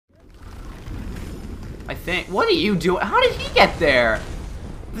I think. What are you doing? How did he get there?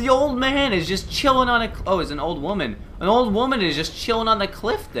 The old man is just chilling on a... Oh, it's an old woman. An old woman is just chilling on the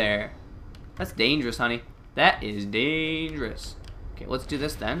cliff there. That's dangerous, honey. That is dangerous. Okay, let's do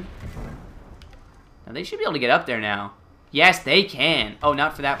this then. Now, they should be able to get up there now. Yes, they can. Oh,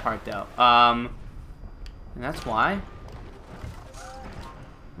 not for that part, though. And that's why. I'm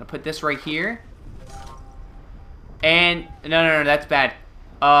gonna put this right here. And... No, that's bad.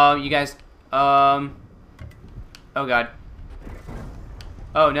 You guys... Oh, God.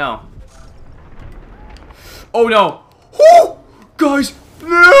 Oh, no. Oh, no. Oh! Guys,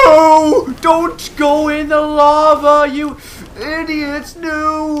 no! Don't go in the lava, you idiots!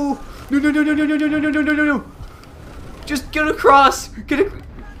 No! No. Just get across. I don't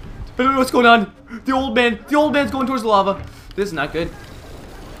know what's going on. The old man's going towards the lava. This is not good.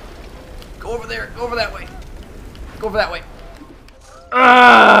 Go over there. Go over that way. Go over that way.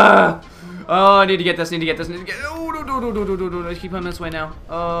 Ah! Oh, I need to get this. Oh, no. Let's keep coming this way now.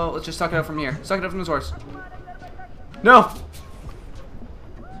 Oh, let's just suck it up from here. Suck it up from the source. No.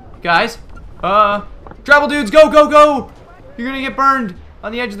 Guys. Travel dudes, go. You're gonna get burned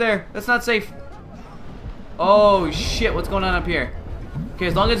on the edge there. That's not safe. Oh, shit. What's going on up here? Okay,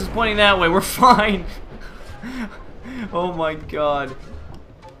 as long as it's pointing that way, we're fine. Oh, my God.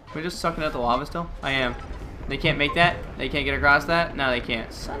 Are we just sucking out the lava still? I am. They can't make that? They can't get across that? No, they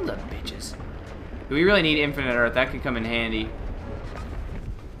can't. Sons of bitches. We really need infinite earth. That could come in handy.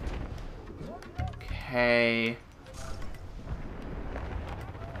 Okay.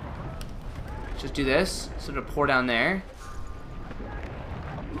 Let's just do this. Sort of pour down there.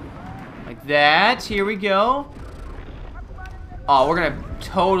 Like that. Here we go. Oh, we're gonna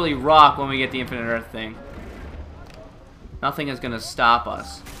totally rock when we get the infinite earth thing. Nothing is gonna stop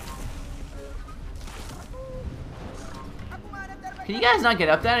us. Can you guys not get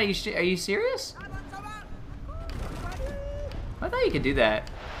up that? Are you serious? I thought you could do that.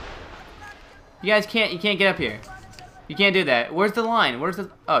 You guys can't. You can't get up here. You can't do that. Where's the line? Where's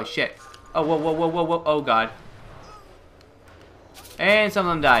the? Oh shit. Oh whoa. Oh god. And some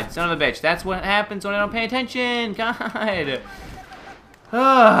of them died. Son of a bitch. That's what happens when I don't pay attention. God.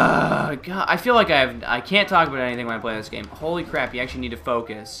 Oh, God. I feel like I can't talk about anything when I play this game. Holy crap! You actually need to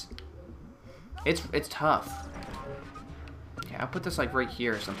focus. It's tough. Okay, I'll put this like right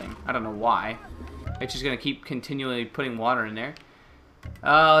here or something. I don't know why. It's just gonna keep continually putting water in there.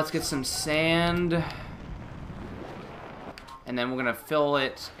 Let's get some sand. And then we're gonna fill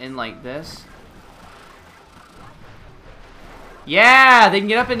it in like this. Yeah, they can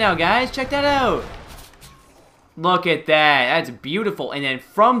get up it now, guys. Check that out. Look at that. That's beautiful. And then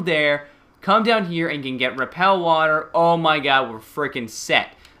from there, come down here and can get repel water. Oh my god, we're freaking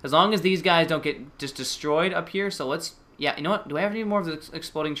set. As long as these guys don't get just destroyed up here. So let's... Yeah, you know what? Do I have any more of the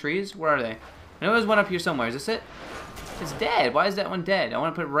exploding trees? Where are they? I know there's one up here somewhere. Is this it? It's dead. Why is that one dead? I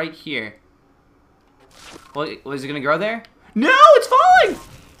want to put it right here. Well, is it going to grow there? No, it's falling!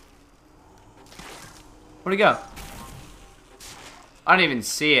 Where'd it go? I don't even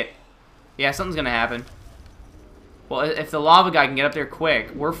see it. Yeah, something's going to happen. Well, if the lava guy can get up there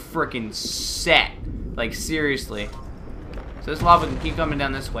quick, we're freaking set. Like, seriously. So this lava can keep coming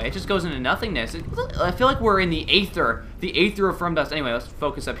down this way. It just goes into nothingness. I feel like we're in the aether. The aether of from dust. Anyway, let's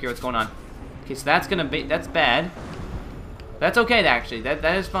focus up here. What's going on? Okay, so that's gonna be... That's bad. That's okay, actually. That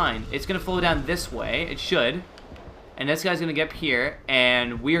is fine. It's gonna flow down this way. It should. And this guy's gonna get up here.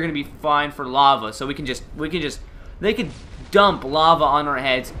 And we are gonna be fine for lava. So we can just... They could dump lava on our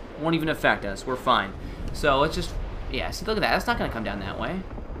heads. Won't even affect us. We're fine. So let's just... Yeah, so look at that. That's not gonna come down that way.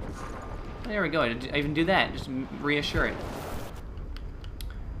 There we go. I even do that. Just reassure it.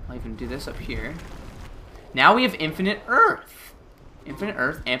 I'll even do this up here. Now we have infinite earth. Infinite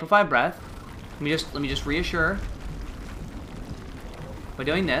earth, amplified breath. Let me just reassure. By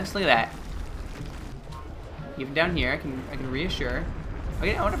doing this, look at that. Even down here, I can reassure.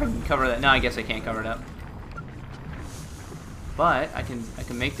 Okay, I wonder if I can cover that. No, I guess I can't cover it up. But I can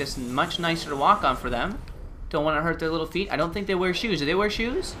make this much nicer to walk on for them. Don't want to hurt their little feet. I don't think they wear shoes. Do they wear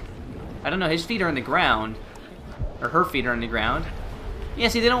shoes? I don't know. His feet are in the ground. Or her feet are in the ground. Yeah,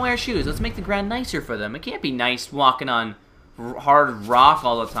 see, they don't wear shoes. Let's make the ground nicer for them. It can't be nice walking on hard rock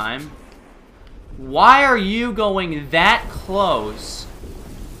all the time. Why are you going that close?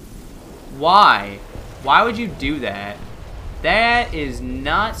 Why? Why would you do that? That is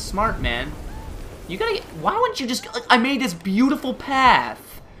not smart, man. You gotta get... Why wouldn't you just... I made this beautiful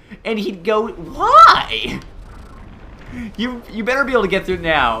path. And he'd go... Why? You better be able to get through it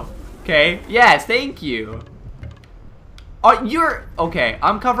now. Okay? Yes, thank you. Oh, you're... Okay,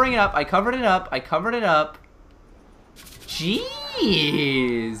 I'm covering it up. I covered it up.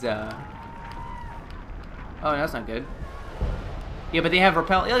 Jeez. Oh, that's not good. Yeah, but they have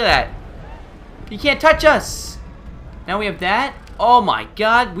repel. Look at that. You can't touch us. Now we have that. Oh my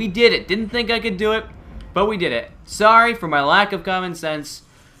god, we did it. Didn't think I could do it, but we did it. Sorry for my lack of common sense.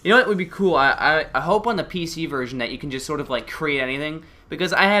 You know what would be cool? I hope on the PC version that you can just sort of like create anything,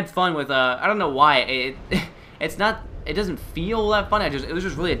 because I had fun with I don't know why it's not, it doesn't feel that fun. It was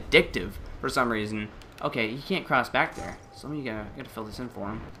just really addictive for some reason. Okay, he can't cross back there, so let me gotta fill this in for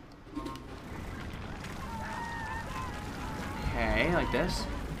him. Okay, like this.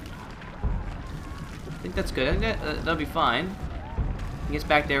 I think that's good. I think that'll be fine. He gets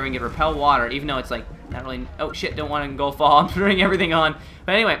back there, we can get repel water, even though it's like not really. Oh shit! Don't want to go fall. I'm turning everything on.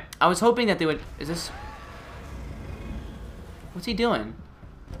 But anyway, I was hoping that they would. Is this? What's he doing?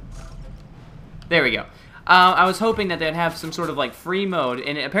 There we go. I was hoping that they'd have some sort of like free mode,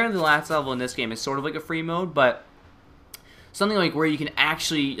 and apparently the last level in this game is sort of like a free mode, but something like where you can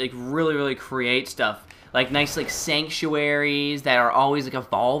actually like really create stuff, like nice like sanctuaries that are always like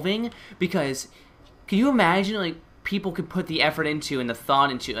evolving. Because can you imagine like people could put the effort into and the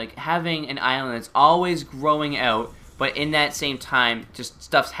thought into like having an island that's always growing out, but in that same time just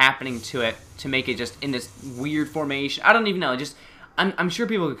stuff's happening to it to make it just in this weird formation. I don't even know. Just I'm sure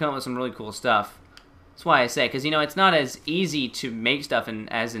people could come up with some really cool stuff. That's why I say, because you know it's not as easy to make stuff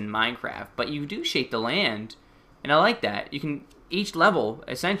as in Minecraft, but you do shape the land, and I like that. You can, each level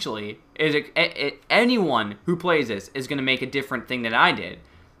essentially is anyone who plays this is going to make a different thing than I did.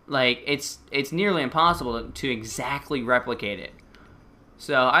 Like it's nearly impossible to exactly replicate it.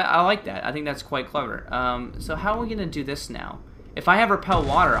 So I like that. I think that's quite clever. So how are we gonna do this now? If I have repel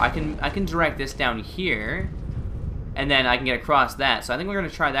water, I can direct this down here, and then I can get across that. So I think we're gonna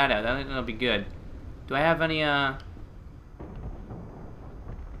try that out. I think that'll be good. Do I have any? Yeah,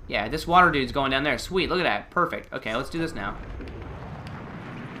 this water dude's going down there. Sweet. Look at that. Perfect. Okay, let's do this now.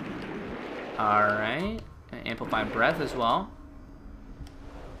 All right. Amplify breath as well.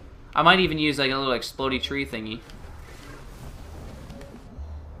 I might even use like a little explodey tree thingy.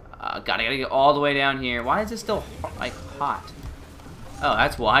 God, I gotta get all the way down here. Why is it still like hot? Oh,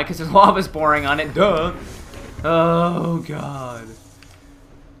 that's why, because there's lava's pouring on it. Duh. Oh God.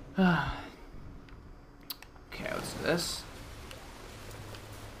 Okay, let's do this.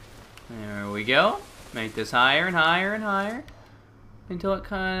 There we go. Make this higher and higher and higher until it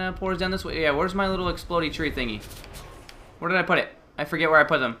kind of pours down this way. Yeah, where's my little explodey tree thingy? Where did I put it? I forget where I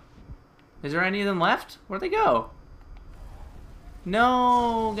put them. Is there any of them left? Where'd they go?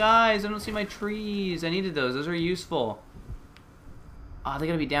 No, guys, I don't see my trees. I needed those. Those are useful. Oh, they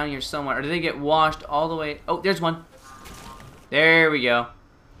gotta be down here somewhere. Or did they get washed all the way? Oh, there's one. There we go.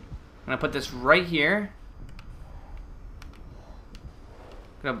 I'm gonna put this right here.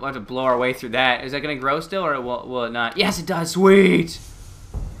 Gonna have to blow our way through that. Is that gonna grow still, or will it not? Yes, it does. Sweet.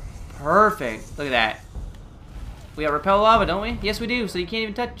 Perfect. Look at that. We got repel lava, don't we? Yes, we do. So you can't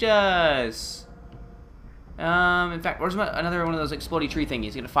even touch us. In fact, where's another one of those explodey tree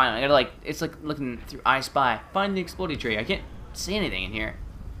thingies? Gonna find it. I gotta like, it's like looking through I Spy. Find the explodey tree. I can't see anything in here.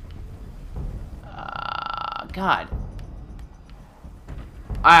 God.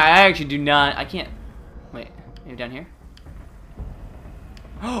 I actually do not. I can't. Wait, maybe down here.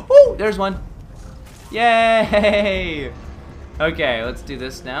 Oh, there's one. Yay! Okay, let's do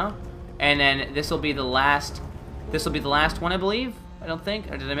this now, and then this will be the last. This will be the last one, I believe. I don't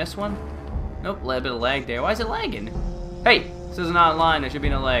think. Or did I miss one? Nope, a little bit of lag there. Why is it lagging? Hey, this is not online. There should be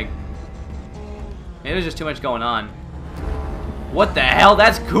no lag. Maybe there's just too much going on. What the hell?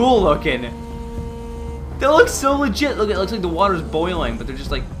 That's cool looking. That looks so legit. Look, it looks like the water's boiling, but they're just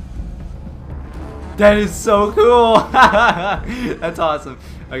like. That is so cool. That's awesome.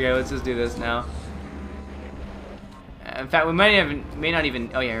 Okay, let's just do this now. In fact, we may not even.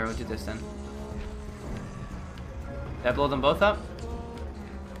 Oh yeah, we'll do this then. Did that blow them both up?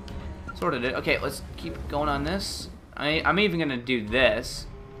 Sort of did. Okay, let's keep going on this. I'm even gonna do this.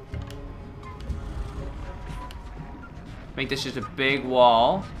 Make this just a big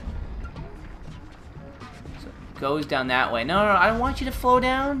wall. So it goes down that way. No, I don't want you to flow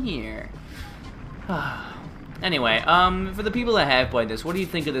down here. Anyway, for the people that have played this, what do you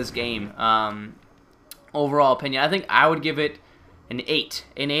think of this game? Overall opinion, I think I would give it an 8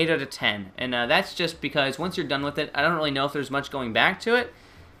 out of 10, and that's just because once you're done with it, I don't really know if there's much going back to it.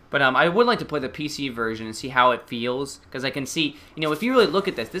 But I would like to play the PC version and see how it feels, because I can see, you know, if you really look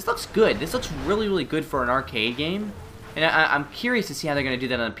at this looks good. This looks really good for an arcade game, and I'm curious to see how they're going to do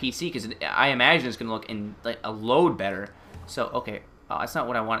that on a PC, because I imagine it's going to look in like a load better. So okay, that's not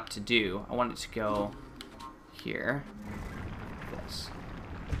what I want it to do. I want it to go here. This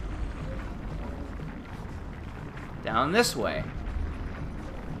down this way.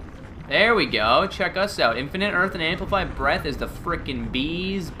 There we go. Check us out. Infinite Earth and Amplified Breath is the frickin'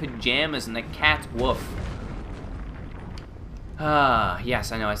 bee's pajamas and the cat's woof.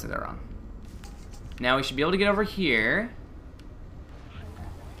 Yes, I know I said that wrong. Now we should be able to get over here.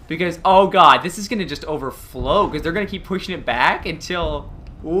 Because, oh god, this is gonna just overflow, because they're gonna keep pushing it back until...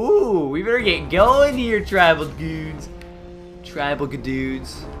 Ooh, we better get going here, tribal dudes. Tribal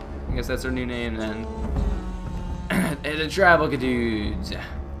dudes. I guess that's our new name then. The tribal dudes.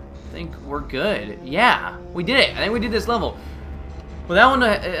 I think we're good. Yeah, we did it. I think we did this level. Well,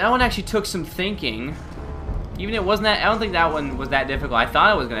 that one actually took some thinking. Even it wasn't that. I don't think that one was that difficult. I thought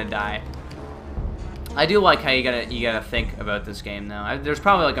I was gonna die. I do like how you gotta think about this game now. There's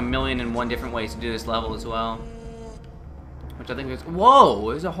probably like 1,000,001 different ways to do this level as well. Which I think is. Whoa,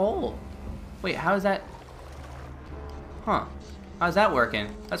 there's a hole. Wait, how is that? Huh? How's that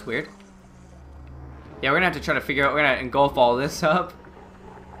working? That's weird. Yeah, we're gonna have to try to figure out. We're gonna engulf all this up.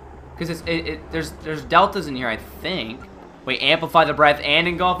 Because there's deltas in here, I think. Wait, amplify the breath and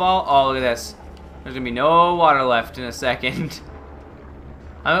engulf all? Oh, look at this. There's gonna be no water left in a second.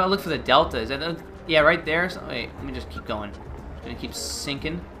 I'm gonna look for the deltas. Yeah, right there. So, wait, let me just keep going. It's gonna keep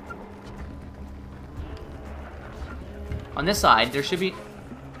sinking. On this side, there should be.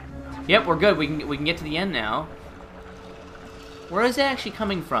 Yep, we're good. We can get to the end now. Where is it actually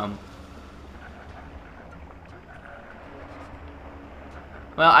coming from?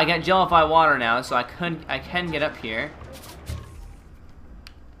 Well, I got jellified water now, so I can get up here.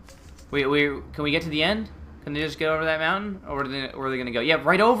 Wait, can we get to the end? Can they just get over that mountain, or where are they gonna go? Yeah,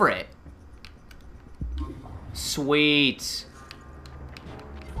 right over it. Sweet.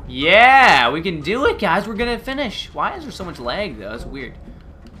 Yeah, we can do it, guys. We're gonna finish. Why is there so much lag though? That's weird.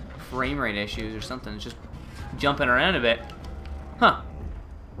 Frame rate issues or something. It's just jumping around a bit. Huh.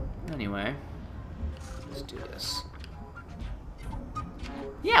 Anyway, let's do this.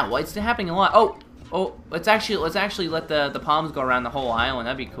 Yeah, well, it's happening a lot. Oh, let's actually let the palms go around the whole island.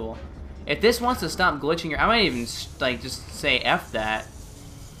 That'd be cool. If this wants to stop glitching, I might even like just say F that.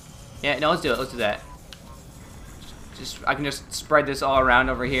 Yeah, no, let's do it. Let's do that. I can just spread this all around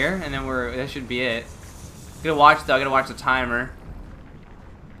over here, and then that should be it. I gotta watch the timer,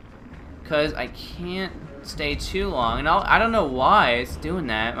 cause I can't stay too long, and I don't know why it's doing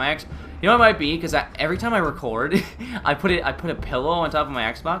that. You know what it might be? Because every time I record, I put a pillow on top of my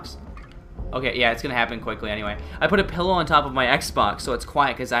Xbox. Okay, yeah, it's gonna happen quickly anyway. I put a pillow on top of my Xbox so it's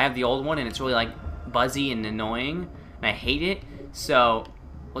quiet, because I have the old one and it's really like buzzy and annoying, and I hate it. So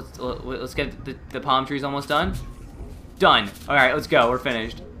let's get the palm trees almost done. Done. All right, let's go. We're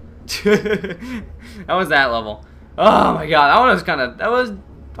finished. That was that level. Oh my god, that was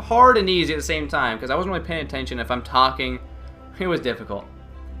hard and easy at the same time, because I wasn't really paying attention. If I'm talking, it was difficult.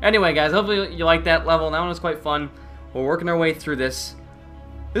 Anyway, guys, hopefully you liked that level. That one was quite fun. We're working our way through this.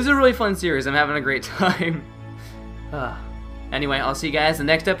 This is a really fun series. I'm having a great time. Anyway, I'll see you guys in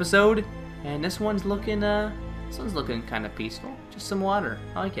the next episode. And this one's looking kind of peaceful. Just some water.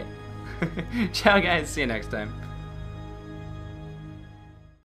 I like it. Ciao, guys. See you next time.